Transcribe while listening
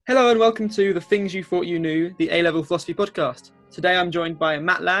Hello and welcome to the Things You Thought You Knew, the A-Level Philosophy podcast. Today I'm joined by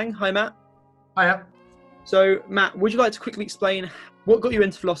Matt Lang. Hi, Matt. Hiya. So, Matt, would you like to quickly explain what got you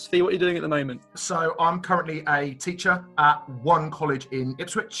into philosophy, what you're doing at the moment? So I'm currently a teacher at one college in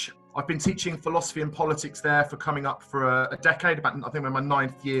Ipswich. I've been teaching philosophy and politics there for coming up for a decade, I think we're in my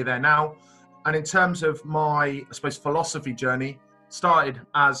ninth year there now. And in terms of my, philosophy journey, started,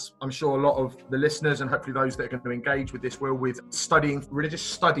 as I'm sure a lot of the listeners and hopefully those that are going to engage with this will, with studying religious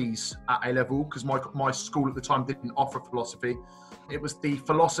studies at A-level, because my school at the time didn't offer philosophy. It was the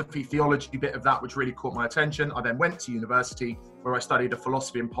philosophy theology bit of that which really caught my attention. I then went to university where I studied a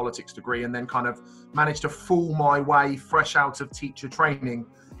philosophy and politics degree and then kind of managed to fool my way fresh out of teacher training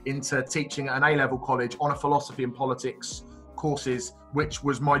into teaching at an A-level college on a philosophy and politics courses, which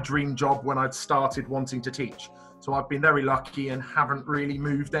was my dream job when I'd started wanting to teach. So I've been very lucky and haven't really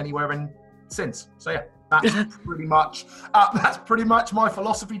moved anywhere since. So yeah, that's pretty much my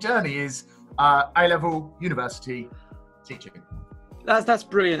philosophy journey is A-level university teaching. That's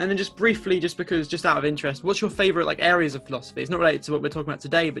brilliant. And then just briefly, just out of interest, what's your favourite areas of philosophy? It's not related to what we're talking about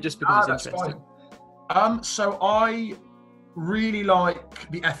today, but just because it's interesting. Fine. So I really like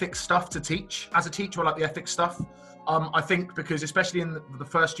the ethics stuff to teach. As a teacher, I like the ethics stuff. I think because especially in the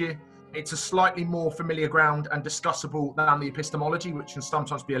first year, it's a slightly more familiar ground and discussable than the epistemology, which can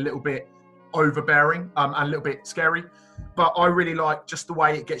sometimes be a little bit overbearing and a little bit scary. But I really like just the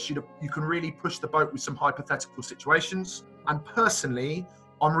way it gets you can really push the boat with some hypothetical situations. And personally,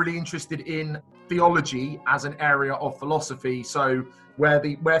 I'm really interested in theology as an area of philosophy. So where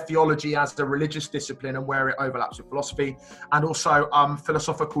theology as a religious discipline and where it overlaps with philosophy, and also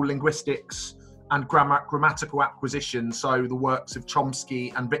philosophical linguistics and grammatical acquisition. So the works of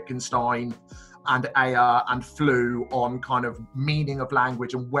Chomsky and Wittgenstein and Ayer and Flew on kind of meaning of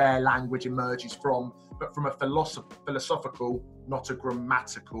language and where language emerges from, but from a philosophical, not a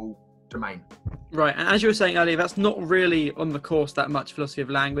grammatical domain. Right, and as you were saying earlier, that's not really on the course that much, philosophy of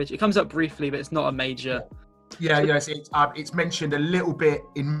language. It comes up briefly, but it's not a major... Yes, it's mentioned a little bit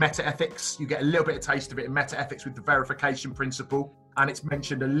in metaethics. You get a little bit of taste of it in metaethics with the verification principle, and it's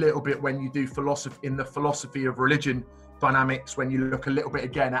mentioned a little bit when you do philosophy in the philosophy of religion dynamics, when you look a little bit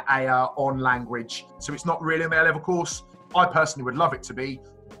again at Ayer on language. So it's not really an A-level course. I personally would love it to be,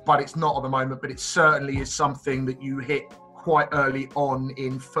 but it's not at the moment. But it certainly is something that you hit quite early on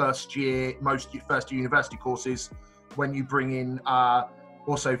in first year university courses, when you bring in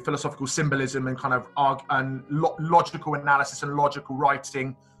also philosophical symbolism and kind of logical analysis and logical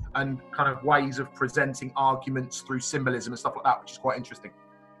writing and kind of ways of presenting arguments through symbolism and stuff like that, which is quite interesting.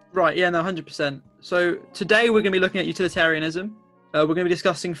 Right, yeah, no, 100%. So today we're going to be looking at utilitarianism. We're going to be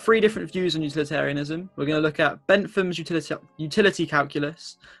discussing 3 different views on utilitarianism. We're going to look at Bentham's utility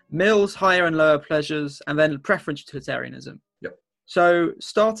calculus, Mill's higher and lower pleasures, and then preference utilitarianism. Yep. So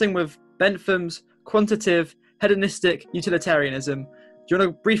starting with Bentham's quantitative hedonistic utilitarianism, do you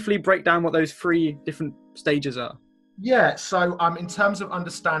want to briefly break down what those 3 different stages are? Yeah, so in terms of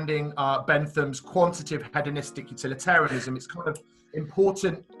understanding Bentham's quantitative hedonistic utilitarianism, it's kind of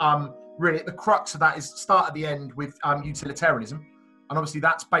important, really at the crux of that is start at the end with utilitarianism. And obviously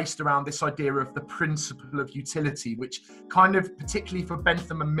that's based around this idea of the principle of utility, which kind of, particularly for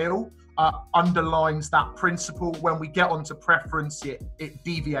Bentham and Mill, underlines that principle. When we get onto preference, it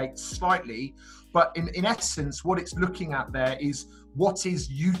deviates slightly. But in essence, what it's looking at there is what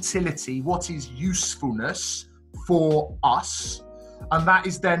is utility, what is usefulness for us. And that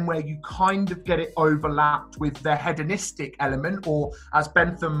is then where you kind of get it overlapped with the hedonistic element, or as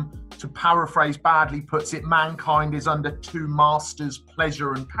Bentham, to paraphrase badly, puts it, mankind is under 2 masters,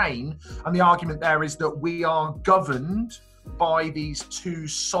 pleasure and pain. And the argument there is that we are governed by these 2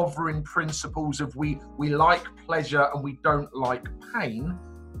 sovereign principles of we like pleasure and we don't like pain.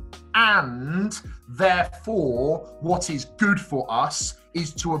 And therefore, what is good for us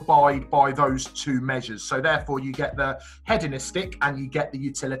is to abide by those 2 measures. So therefore, you get the hedonistic and you get the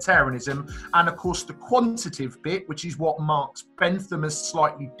utilitarianism. And of course, the quantitative bit, which is what marks Bentham as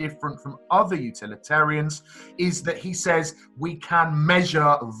slightly different from other utilitarians, is that he says we can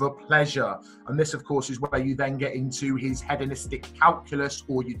measure the pleasure. And this, of course, is where you then get into his hedonistic calculus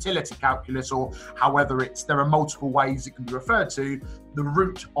or utility calculus, or however there are multiple ways it can be referred to, the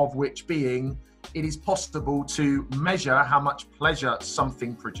root of which being it is possible to measure how much pleasure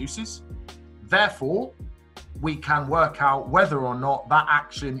something produces. Therefore, we can work out whether or not that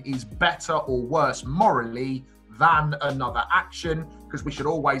action is better or worse morally than another action, because we should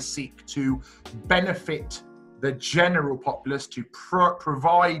always seek to benefit the general populace, to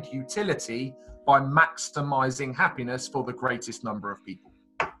provide utility by maximizing happiness for the greatest number of people.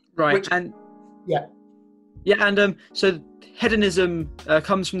 Right. And yeah. Yeah, and so hedonism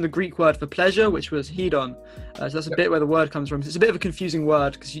comes from the Greek word for pleasure, which was hedon. So that's a bit where the word comes from. It's a bit of a confusing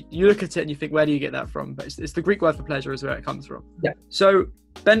word because you look at it and you think, where do you get that from? But it's the Greek word for pleasure is where it comes from. Yeah. So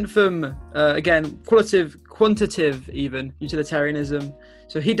Bentham, again, quantitative even, utilitarianism.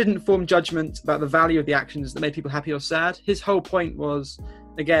 So he didn't form judgment about the value of the actions that made people happy or sad. His whole point was,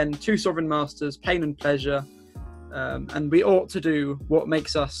 again, two sovereign masters, pain and pleasure, and we ought to do what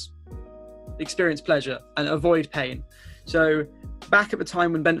makes us experience pleasure and avoid pain. So back at the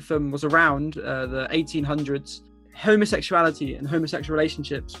time when Bentham was around, the 1800s, homosexuality and homosexual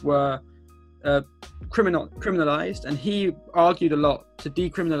relationships were criminalized, and he argued a lot to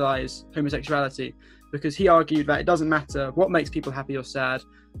decriminalize homosexuality because he argued that it doesn't matter what makes people happy or sad.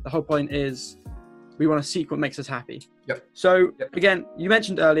 The whole point is we want to seek what makes us happy. Yep. So again, you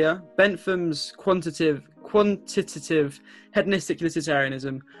mentioned earlier Bentham's quantitative hedonistic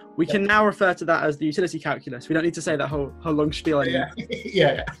utilitarianism. We can now refer to that as the utility calculus. We don't need to say that whole long spiel anymore.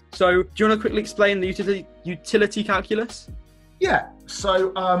 Yeah. So do you want to quickly explain the utility calculus? Yeah.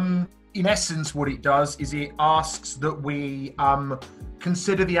 So in essence, what it does is it asks that we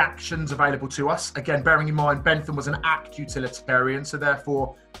consider the actions available to us. Again, bearing in mind, Bentham was an act utilitarian, so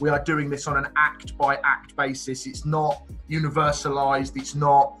therefore we are doing this on an act-by-act basis. It's not universalized. It's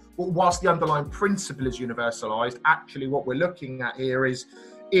not, whilst the underlying principle is universalized, actually what we're looking at here is,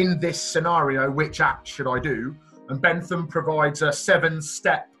 in this scenario, which act should I do? And Bentham provides a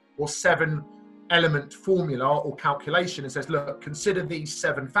 7-step or 7-element formula or calculation and says, look, consider these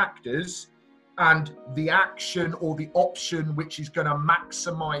 7 factors, and the action or the option which is going to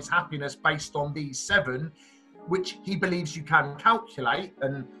maximize happiness based on these 7, which he believes you can calculate.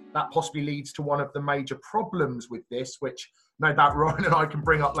 And that possibly leads to one of the major problems with this, which no doubt Ryan and I can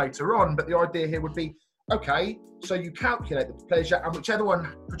bring up later on. But the idea here would be, okay, so you calculate the pleasure, and whichever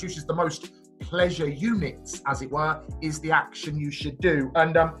one produces the most pleasure units, as it were, is the action you should do.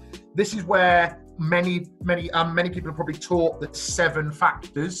 And this is where many people are probably taught the 7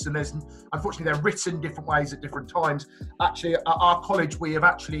 factors, and there's, unfortunately, they're written different ways at different times. Actually, at our college, we have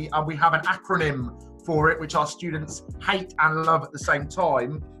an acronym for it, which our students hate and love at the same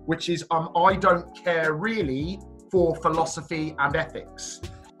time, which is I don't care really for philosophy and ethics.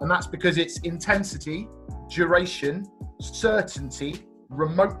 And that's because it's intensity, duration, certainty,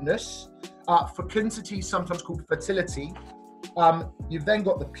 remoteness, fecundity, sometimes called fertility. You've then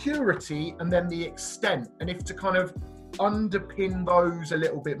got the purity and then the extent. And if to kind of underpin those a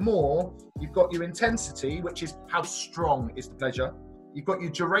little bit more, you've got your intensity, which is how strong is the pleasure. You've got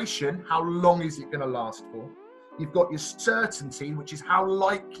your duration, how long is it going to last for? You've got your certainty, which is how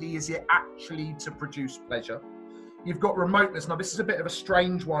likely is it actually to produce pleasure. You've got remoteness. Now, this is a bit of a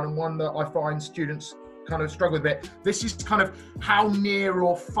strange one, and one that I find students kind of struggle with a bit. This is kind of how near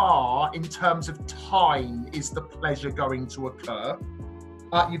or far in terms of time is the pleasure going to occur.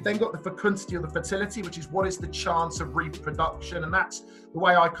 You've then got the fecundity or the fertility, which is what is the chance of reproduction. And that's the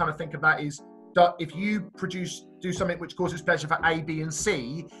way I kind of think of that is that if you do something which causes pleasure for A, B, and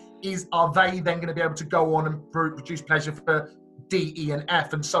C, are they then going to be able to go on and produce pleasure for D, E, and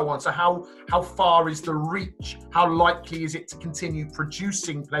F, and so on? So how far is the reach? How likely is it to continue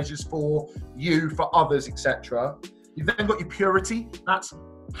producing pleasures for you, for others, etc.? You've then got your purity. That's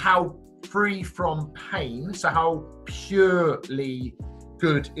how free from pain. So how purely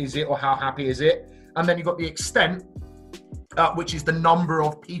good is it, or how happy is it? And then you've got the extent, which is the number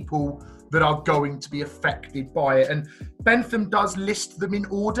of people that are going to be affected by it. And Bentham does list them in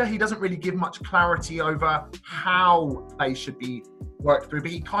order. He doesn't really give much clarity over how they should be worked through,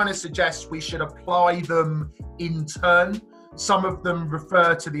 but he kind of suggests we should apply them in turn. Some of them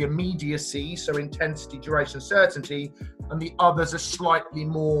refer to the immediacy, so intensity, duration, certainty, and the others are slightly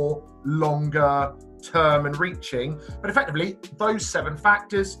more longer term and reaching. But effectively, those 7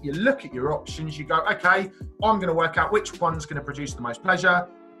 factors, you look at your options, you go, okay, I'm going to work out which one's going to produce the most pleasure.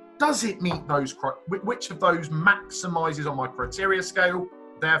 Does it meet those, which of those maximizes on my criteria scale?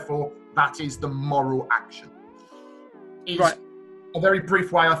 Therefore, that is the moral action. Is right. A very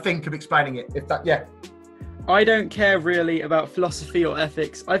brief way, I think, of explaining it. If that, yeah. I don't care really about philosophy or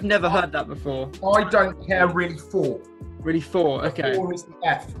ethics. I've never heard that before. I don't care really for. Really for, okay. The 4 is the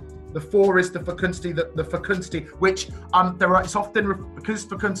F. The 4 is the fecundity, the fecundity, which it's often, because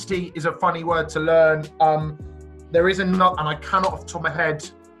fecundity is a funny word to learn, there is another, and I cannot off the top of my head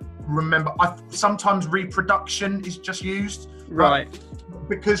remember, sometimes reproduction is just used. Right.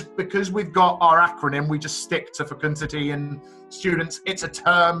 Because we've got our acronym, we just stick to fecundity, and students, it's a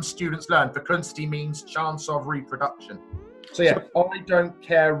term students learn. Fecundity means chance of reproduction. So yeah, I don't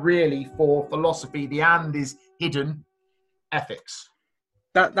care really for philosophy. The and is hidden. Ethics.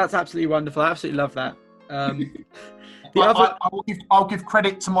 That's absolutely wonderful. I absolutely love that. The other, I'll give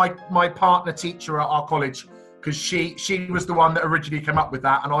credit to my partner teacher at our college, because she was the one that originally came up with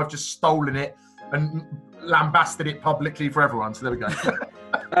that, and I've just stolen it and lambasted it publicly for everyone. So there we go.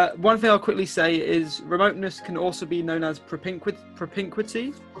 one thing I'll quickly say is remoteness can also be known as propinquity.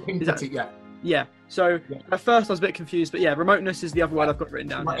 Propinquity, yeah. Yeah. So at first I was a bit confused, but yeah, remoteness is the other word I've got written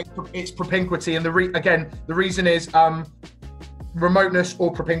down. Right, it's propinquity, and the reason is remoteness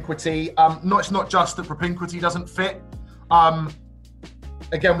or propinquity. It's not just that propinquity doesn't fit.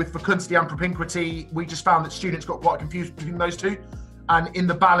 Again, with fecundity and propinquity, we just found that students got quite confused between those two. And in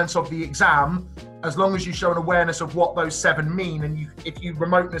the balance of the exam, as long as you show an awareness of what those 7 mean, and if you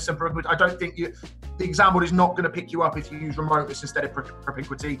remoteness and propinquity, I don't think the exam board is not going to pick you up if you use remoteness instead of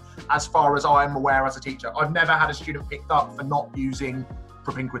propinquity, as far as I am aware as a teacher. I've never had a student picked up for not using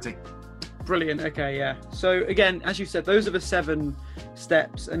propinquity. Brilliant. Okay, yeah. So again, as you said, those are the 7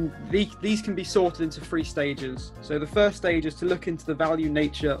 steps, and these can be sorted into 3 stages. So the first stage is to look into the value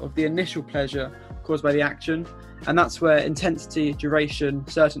nature of the initial pleasure caused by the action, and that's where intensity, duration,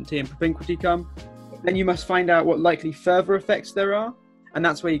 certainty, and propinquity come. Then you must find out what likely further effects there are, and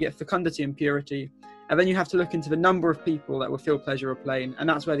that's where you get fecundity and purity. And then you have to look into the number of people that will feel pleasure or pain, and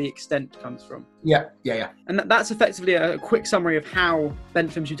that's where the extent comes from. Yeah. And that's effectively a quick summary of how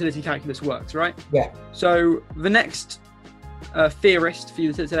Bentham's utility calculus works, right? Yeah. So the next theorist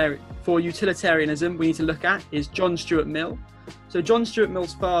for utilitarianism we need to look at is John Stuart Mill. So John Stuart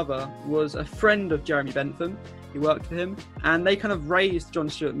Mill's father was a friend of Jeremy Bentham. He worked for him, and they kind of raised John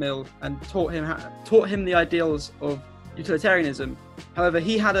Stuart Mill and taught him the ideals of utilitarianism. However,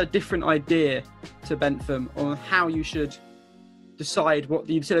 he had a different idea to Bentham on how you should decide what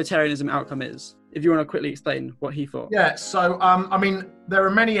the utilitarianism outcome is. If you want to quickly explain what he thought. Yeah, so, there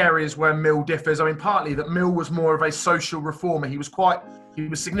are many areas where Mill differs. Partly that Mill was more of a social reformer. He was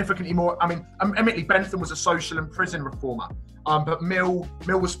significantly more, admittedly, Bentham was a social and prison reformer. But Mill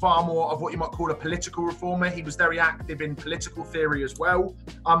was far more of what you might call a political reformer. He was very active in political theory as well.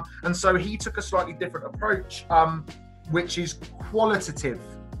 And so he took a slightly different approach, which is qualitative,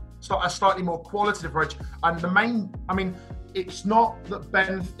 a slightly more qualitative approach. And it's not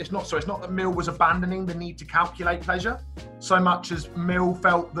that Mill was abandoning the need to calculate pleasure so much as Mill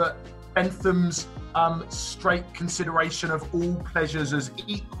felt that Bentham's straight consideration of all pleasures as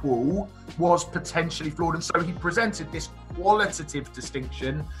equal was potentially flawed, and so he presented this qualitative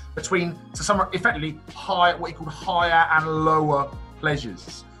distinction between, effectively, what he called higher and lower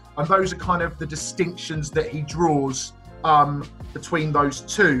pleasures, and those are kind of the distinctions that he draws between those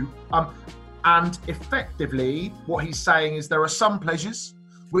two. And effectively, what he's saying is there are some pleasures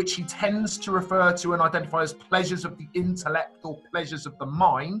which he tends to refer to and identify as pleasures of the intellect or pleasures of the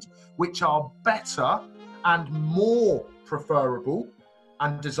mind, which are better and more preferable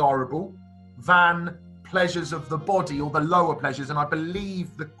and desirable than pleasures of the body or the lower pleasures. And I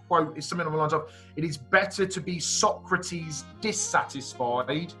believe the quote is something along the lines of, it is better to be Socrates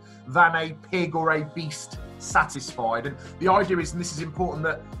dissatisfied than a pig or a beast satisfied. And the idea is, and this is important,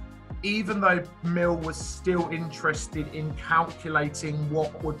 that even though Mill was still interested in calculating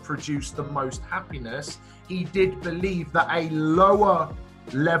what would produce the most happiness, he did believe that a lower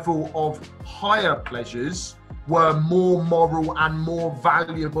level of higher pleasures were more moral and more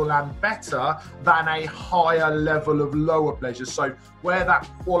valuable and better than a higher level of lower pleasures. So where that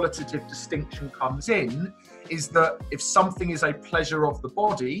qualitative distinction comes in is that if something is a pleasure of the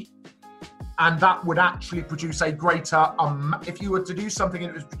body, and that would actually produce a greater, if you were to do something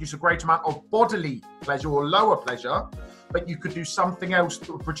and it would produce a greater amount of bodily pleasure or lower pleasure, but you could do something else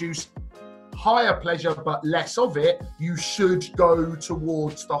that would produce higher pleasure but less of it, you should go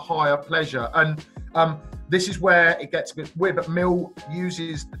towards the higher pleasure. And this is where it gets a bit weird, but Mill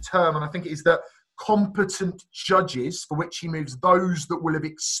uses the term, and I think it is that competent judges, for which he moves those that will have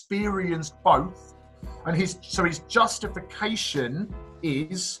experienced both. And his justification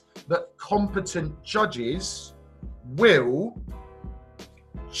is that competent judges will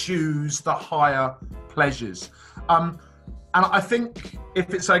choose the higher pleasures. And I think,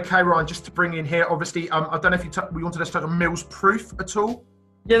 if it's okay, Ryan, just to bring in here, obviously, I don't know if we wanted to touch on Mill's proof at all.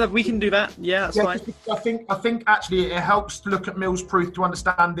 Yeah, we can do that. Yeah, that's fine. I think actually it helps to look at Mill's proof to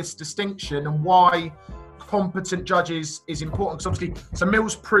understand this distinction and why competent judges is important. Because obviously, so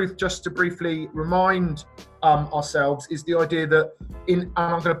Mill's proof, just to briefly remind ourselves, is the idea that and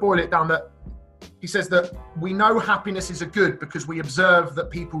I'm going to boil it down, that he says that we know happiness is a good because we observe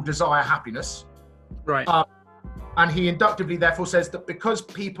that people desire happiness. Right. And he inductively therefore says that because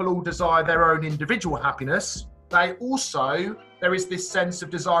people all desire their own individual happiness, there is this sense of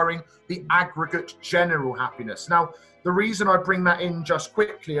desiring the aggregate general happiness. Now, the reason I bring that in just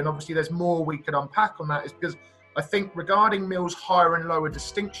quickly, and obviously there's more we could unpack on that, is because I think regarding Mill's higher and lower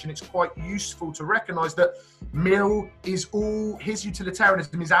distinction, it's quite useful to recognise that Mill is all, his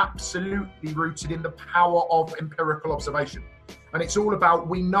utilitarianism is absolutely rooted in the power of empirical observation. And it's all about,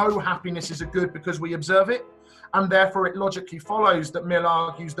 we know happiness is a good because we observe it. And therefore it logically follows that Mill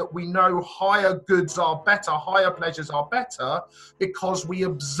argues that we know higher goods are better, higher pleasures are better, because we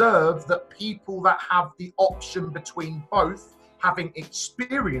observe that people that have the option between both, having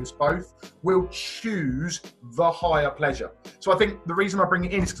experienced both, will choose the higher pleasure. So I think the reason I bring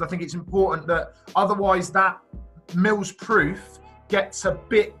it in is because I think it's important that otherwise that Mill's proof gets a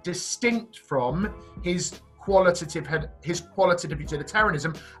bit distinct from his qualitative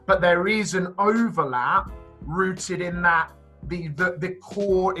utilitarianism, but there is an overlap rooted in that the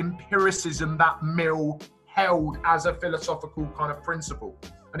core empiricism that Mill held as a philosophical kind of principle.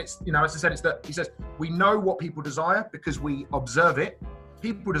 And it's, you know, as I said, it's that he says, we know what people desire because we observe it.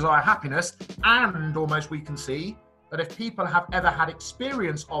 People desire happiness, and almost we can see that if people have ever had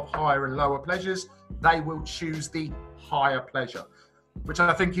experience of higher and lower pleasures, they will choose the higher pleasure, which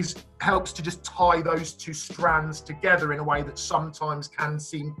I think helps to just tie those two strands together in a way that sometimes can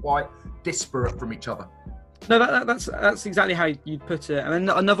seem quite disparate from each other. No, that's exactly how you'd put it. And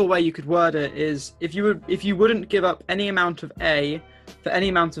then another way you could word it is, if you wouldn't give up any amount of A for any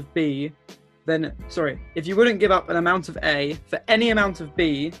amount of B, then, if you wouldn't give up an amount of A for any amount of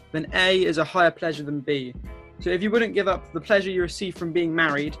B, then A is a higher pleasure than B. So if you wouldn't give up the pleasure you receive from being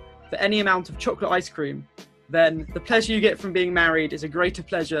married for any amount of chocolate ice cream, then the pleasure you get from being married is a greater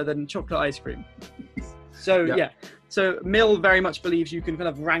pleasure than chocolate ice cream. So yeah. So Mill very much believes you can kind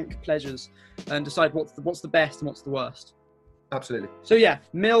of rank pleasures and decide what's the best and what's the worst. Absolutely. So yeah,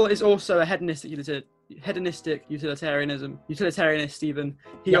 Mill is also a hedonistic utilitarianist even.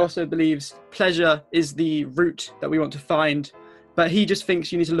 He also believes pleasure is the root that we want to find, but he just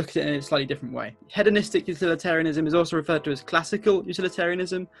thinks you need to look at it in a slightly different way. Hedonistic utilitarianism is also referred to as classical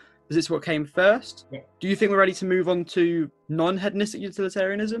utilitarianism, because it's what came first. Yeah. Do you think we're ready to move on to non-hedonistic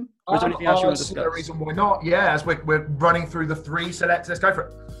utilitarianism? Or is there anything else you want to discuss? No reason why not. Yeah, as we're running through the three, so let's go for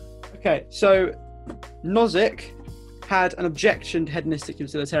it. Okay, so Nozick had an objection to hedonistic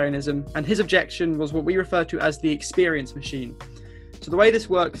utilitarianism, and his objection was what we refer to as the experience machine. So the way this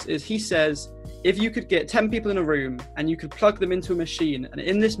works is, he says, if you could get 10 people in a room and you could plug them into a machine, and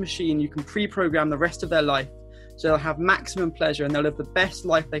in this machine you can pre-program the rest of their life, so they'll have maximum pleasure and they'll live the best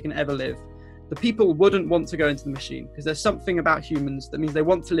life they can ever live, the people wouldn't want to go into the machine, because there's something about humans that means they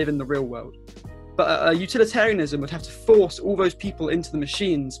want to live in the real world. But utilitarianism would have to force all those people into the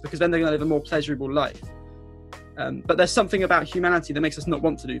machines, because then they're going to live a more pleasurable life. But there's something about humanity that makes us not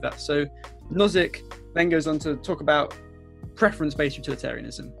want to do that. So Nozick then goes on to talk about preference-based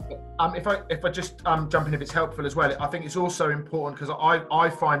utilitarianism. If I just jump in, if it's helpful as well, I think it's also important, because I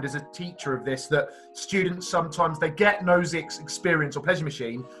find as a teacher of this that students sometimes, they get Nozick's experience or pleasure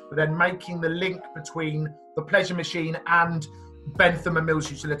machine, but then making the link between the pleasure machine and Bentham and Mill's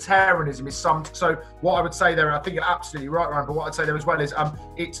utilitarianism is so what I would say there, and I think you're absolutely right, Ryan, but what I'd say there as well is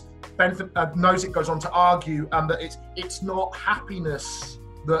it's Bentham, Nozick goes on to argue that it's not happiness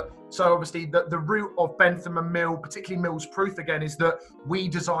that. So obviously the root of Bentham and Mill, particularly Mill's proof again, is that we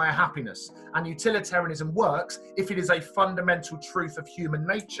desire happiness. And utilitarianism works if it is a fundamental truth of human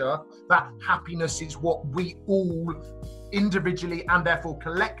nature that happiness is what we all individually and therefore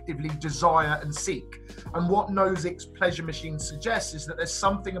collectively desire and seek. And what Nozick's pleasure machine suggests is that there's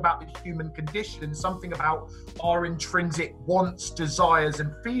something about the human condition, something about our intrinsic wants, desires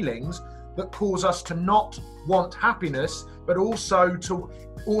and feelings that cause us to not want happiness, but also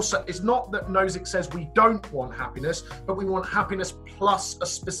it's not that Nozick says we don't want happiness, but we want happiness plus a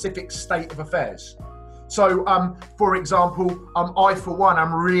specific state of affairs. So, for example, I, for one,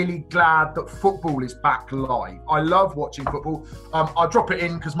 am really glad that football is back live. I love watching football. I drop it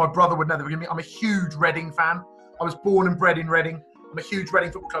in because my brother would never give me. I'm a huge Reading fan. I was born and bred in Reading. I'm a huge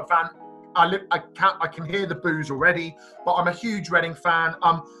Reading Football Club fan. I can hear the boos already, but I'm a huge Reading fan.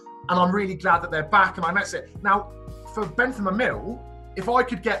 And I'm really glad that they're back, and I miss it. Now, for Bentham and Mill, if I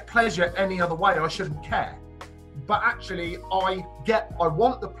could get pleasure any other way, I shouldn't care. But actually, I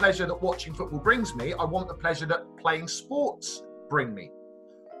want the pleasure that watching football brings me. I want the pleasure that playing sports bring me.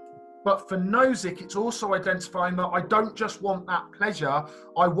 But for Nozick, it's also identifying that I don't just want that pleasure.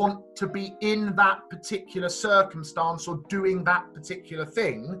 I want to be in that particular circumstance or doing that particular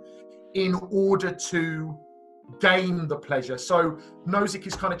thing in order to gain the pleasure. So Nozick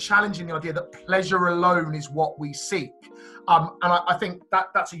is kind of challenging the idea that pleasure alone is what we seek. And I think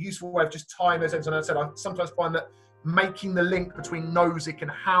that's a useful way of just tying those ends. And as I said, I sometimes find that making the link between Nozick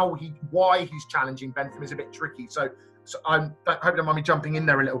and why he's challenging Bentham is a bit tricky. So So I hope you don't mind me jumping in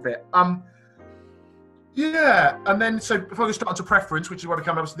there a little bit. Yeah, and then so before we start onto preference, which is what I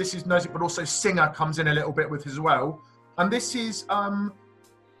come up, so this is Nozick, but also Singer comes in a little bit with as well. And this is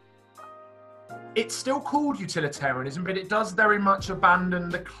it's still called utilitarianism, but it does very much abandon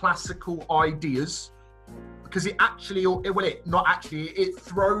the classical ideas, because it actually, it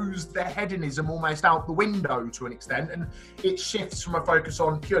throws the hedonism almost out the window to an extent, and it shifts from a focus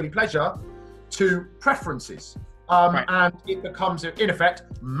on purely pleasure to preferences. Right. And it becomes, in effect,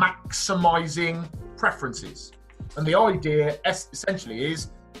 maximizing preferences. And the idea essentially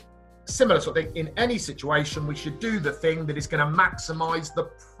is similar sort of thing. In any situation, we should do the thing that is going to maximize the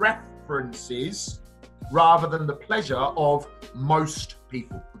preferences rather than the pleasure of most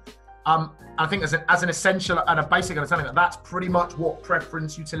people. I think as an essential and a basic understanding, that's pretty much what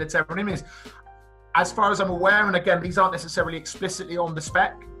preference utilitarianism is. As far as I'm aware, and again, these aren't necessarily explicitly on the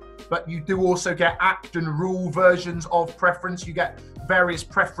spec, but you do also get act and rule versions of preference. You get various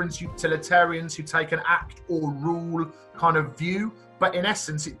preference utilitarians who take an act or rule kind of view. But in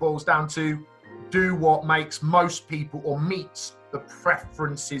essence, it boils down to do what makes most people or meets the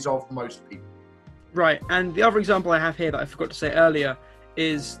preferences of most people. Right. And the other example I have here that I forgot to say earlier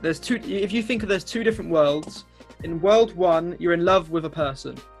is there's two. If you think of there's two different worlds. In world one, you're in love with a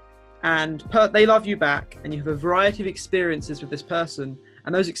person, and they love you back, and you have a variety of experiences with this person,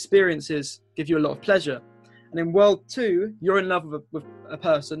 and those experiences give you a lot of pleasure. And in world two, you're in love with a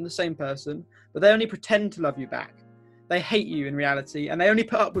person, the same person, but they only pretend to love you back. They hate you in reality, and they only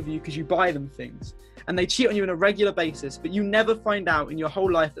put up with you because you buy them things. And they cheat on you on a regular basis, but you never find out in your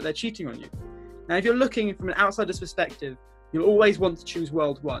whole life that they're cheating on you. Now, if you're looking from an outsider's perspective, you'll always want to choose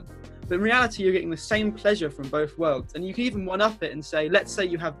world one. But in reality, you're getting the same pleasure from both worlds. And you can even one-up it and say, let's say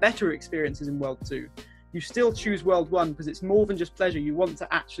you have better experiences in world two. You still choose world one because it's more than just pleasure. You want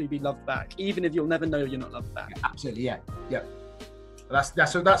to actually be loved back, even if you'll never know you're not loved back. Absolutely, yeah.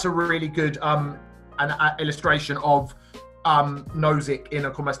 That's a really good an illustration of Nozick in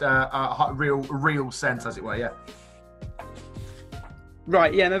almost a real sense, as it were. Yeah.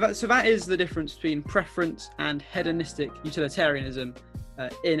 Right. Yeah. No, so that is the difference between preference and hedonistic utilitarianism.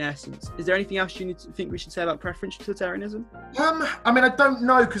 In essence, is there anything else you think we should say about preference utilitarianism? I mean, I don't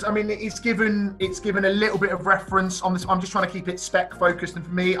know, because I mean, it's given a little bit of reference on this. I'm just trying to keep it spec focused, and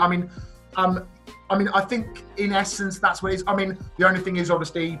for me, I mean, I think in essence that's what it is. I mean, the only thing is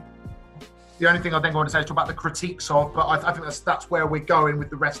obviously, the only thing I think I want to say is talk about the critiques of, but I think that's where we're going with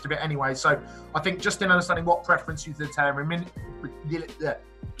the rest of it anyway. So I think just in understanding what preference utilitarianism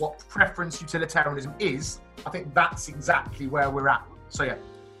is, I think that's exactly where we're at. So yeah.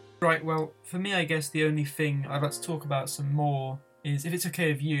 Right, well, for me, I guess the only thing I'd like to talk about some more is, if it's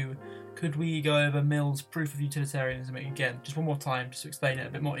okay with you, could we go over Mill's proof of utilitarianism again, just one more time, just to explain it a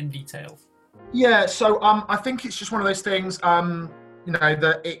bit more in detail? Yeah, so I think it's just one of those things,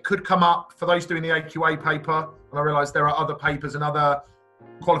 that it could come up for those doing the AQA paper, and I realise there are other papers and other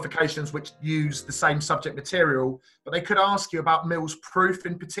qualifications which use the same subject material, but they could ask you about Mill's proof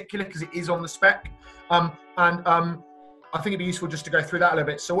in particular, because it is on the spec, I think it'd be useful just to go through that a little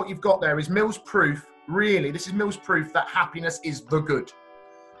bit. So what you've got there is Mill's proof, really, this is Mill's proof that happiness is the good,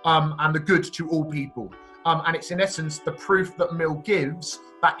 and the good to all people. And it's in essence the proof that Mill gives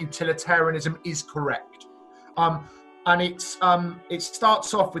that utilitarianism is correct. And it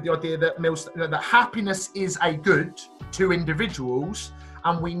starts off with the idea that that happiness is a good to individuals,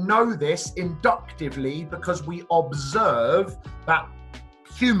 and we know this inductively because we observe that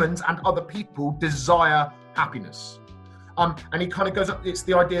humans and other people desire happiness. And he kind of goes up, it's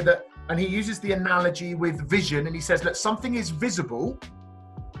the idea that, and he uses the analogy with vision, and he says that something is visible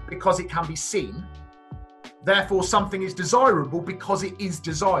because it can be seen. Therefore, something is desirable because it is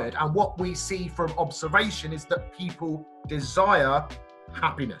desired. And what we see from observation is that people desire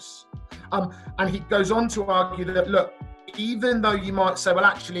happiness. And he goes on to argue that, look, even though you might say, well,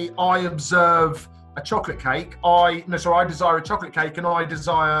 actually, I observe a chocolate cake, I desire a chocolate cake, and I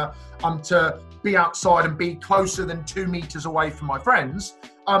desire to be outside and be closer than 2 meters away from my friends.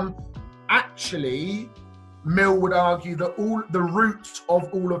 Actually, Mill would argue that all the root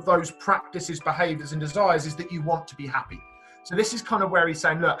of all of those practices, behaviors, and desires is that you want to be happy. So this is kind of where he's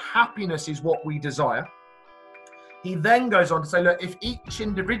saying, look, happiness is what we desire. He then goes on to say, look, if each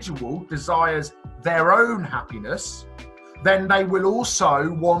individual desires their own happiness, then they will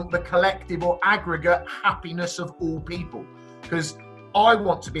also want the collective or aggregate happiness of all people. Because I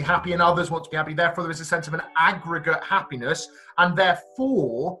want to be happy and others want to be happy. Therefore, there is a sense of an aggregate happiness. And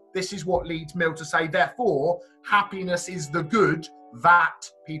therefore, this is what leads Mill to say, therefore, happiness is the good that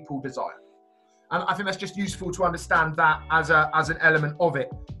people desire. And I think that's just useful to understand that as an element of it.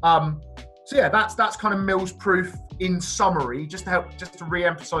 So yeah, that's kind of Mills proof in summary, just to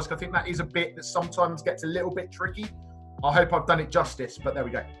re-emphasize, because I think that is a bit that sometimes gets a little bit tricky. I hope I've done it justice, but there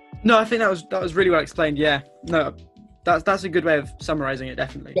we go. No, I think that was really well explained. Yeah, no, that's a good way of summarizing it,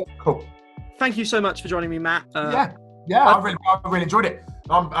 definitely. Yeah, cool. Thank you so much for joining me, Matt. I really enjoyed it.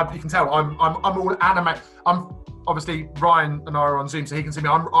 You can tell I'm all animated. Obviously Ryan and I are on Zoom, so he can see me.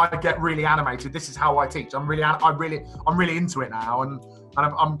 I get really animated. This is how I teach. I'm really into it now, and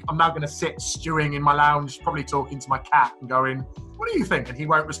I'm now going to sit stewing in my lounge, probably talking to my cat and going, "What do you think?" And he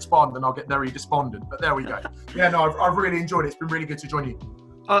won't respond, and I'll get very despondent. But there we go. Yeah, no, I've really enjoyed it. It's been really good to join you.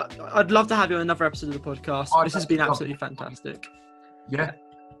 I'd love to have you on another episode of the podcast. This has been absolutely fantastic. Yeah.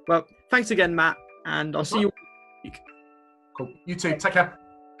 Well, thanks again, Matt, and I'll see you. Cool. You too. Take care.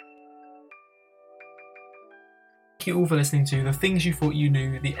 Thank you all for listening to The Things You Thought You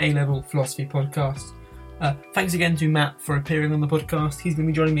Knew, the A-Level Philosophy podcast. Thanks again to Matt for appearing on the podcast. He's going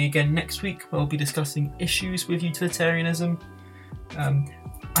to be joining me again next week, where we'll be discussing issues with utilitarianism. I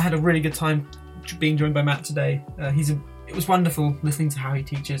had a really good time being joined by Matt today. It was wonderful listening to how he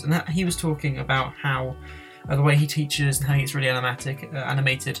teaches, and he was talking about how the way he teaches and how he's really animated,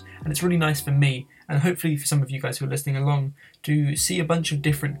 and it's really nice for me, and hopefully for some of you guys who are listening along, to see a bunch of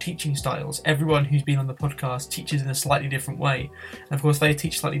different teaching styles. Everyone who's been on the podcast teaches in a slightly different way, and of course they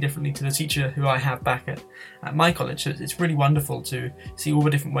teach slightly differently to the teacher who I have back at my college, so it's really wonderful to see all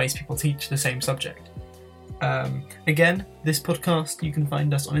the different ways people teach the same subject. Again, this podcast, you can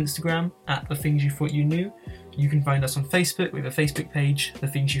find us on Instagram at The Things You Thought You Knew. You can find us on Facebook. We have a Facebook page, The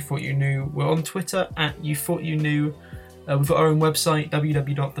Things You Thought You Knew. We're on Twitter at You Thought You Knew. We've got our own website,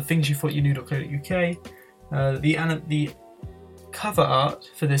 www.thethingsyouthoughtyouKnew.co.uk. The cover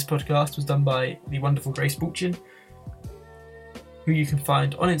art for this podcast was done by the wonderful Grace Bulchin, who you can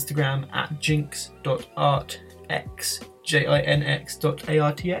find on Instagram at jinx.artx,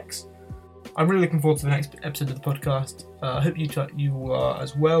 jinx.artx. I'm really looking forward to the next episode of the podcast. I hope you are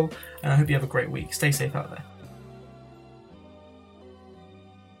as well, and I hope you have a great week. Stay safe out there.